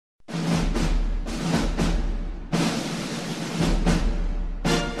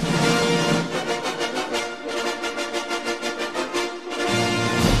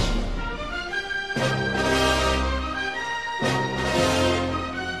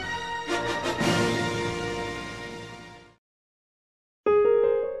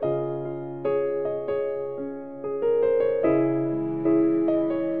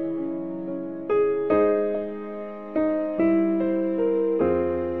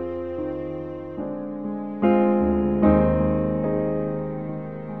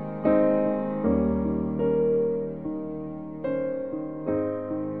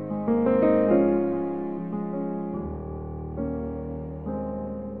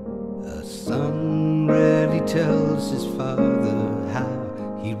son rarely tells his father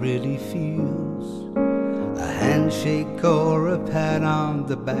how he really feels. A handshake or a pat on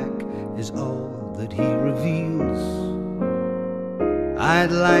the back is all that he reveals.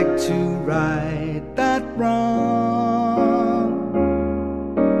 I'd like to right that wrong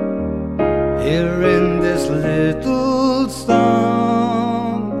here in this little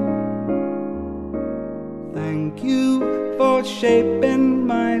song. Thank you for shaping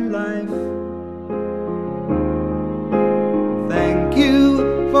my life. Thank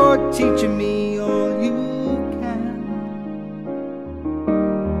you for teaching me all you can.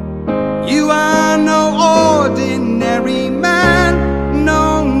 You are no ordinary man.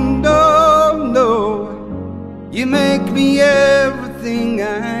 No, no, no. You make me everything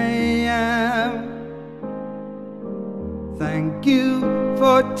I am. Thank you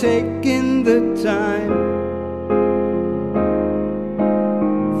for taking the time.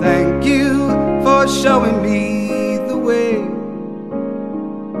 Thank you for showing me the way.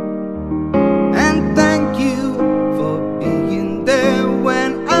 And thank you for being there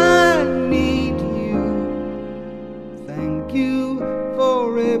when I need you. Thank you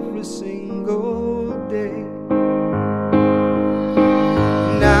for every single day.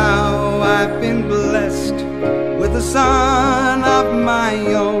 Now I've been blessed with a son of my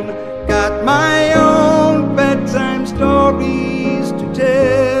own. Got my own bedtime stories to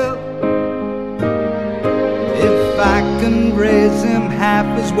tell. If I can raise him half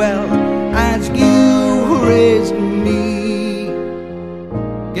as well as you raised me,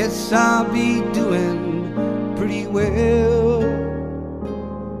 guess I'll be doing pretty well.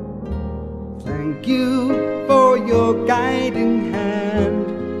 Thank you for your guiding hand.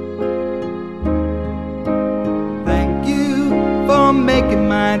 Thank you for making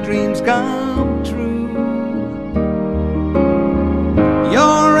my dreams come true.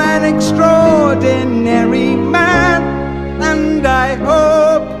 You're an extraordinary man, and I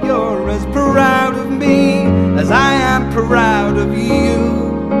hope you're as proud of me as I am proud of you.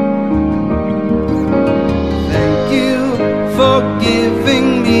 Thank you for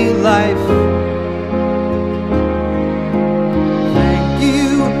giving me life. Thank you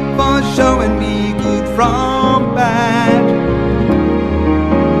for showing me good from bad.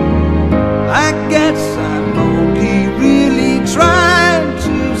 I guess I'm only really trying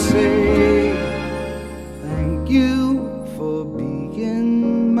to say thank you for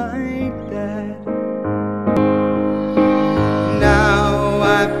being my dad. Now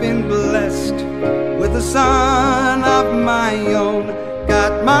I've been blessed with a son of my own.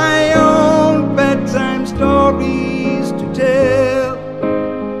 Got my own bedtime stories to tell.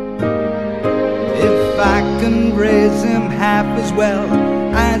 If I can raise him half as well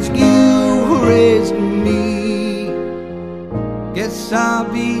as you raised me, guess I'll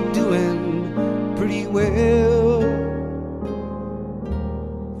be doing pretty well.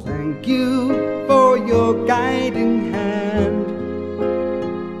 Thank you for your guiding hand.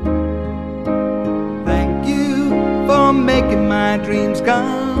 Thank you for making my dreams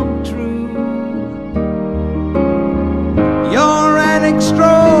come true. You're an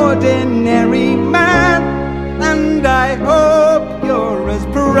extraordinary man, and I hope you're as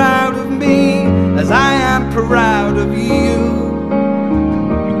proud of me as I am proud of you.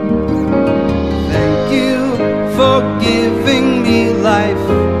 Thank you for giving me life.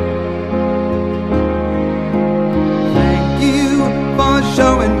 Thank you for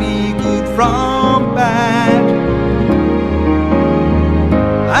showing me good from bad.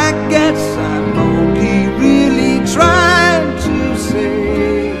 I guess I'm only really trying to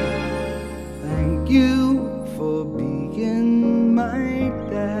say thank you for being my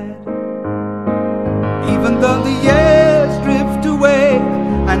dad. Even though the years drift away,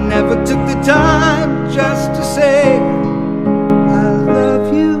 I never took the time just to say I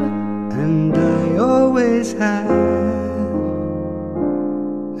love you, and I always have.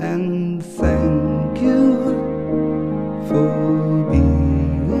 And thank you for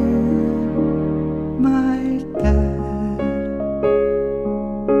being my dad.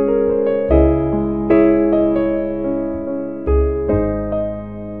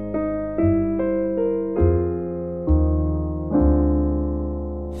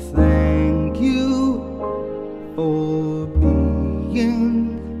 Thank you for being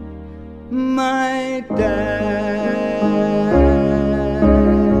my dad.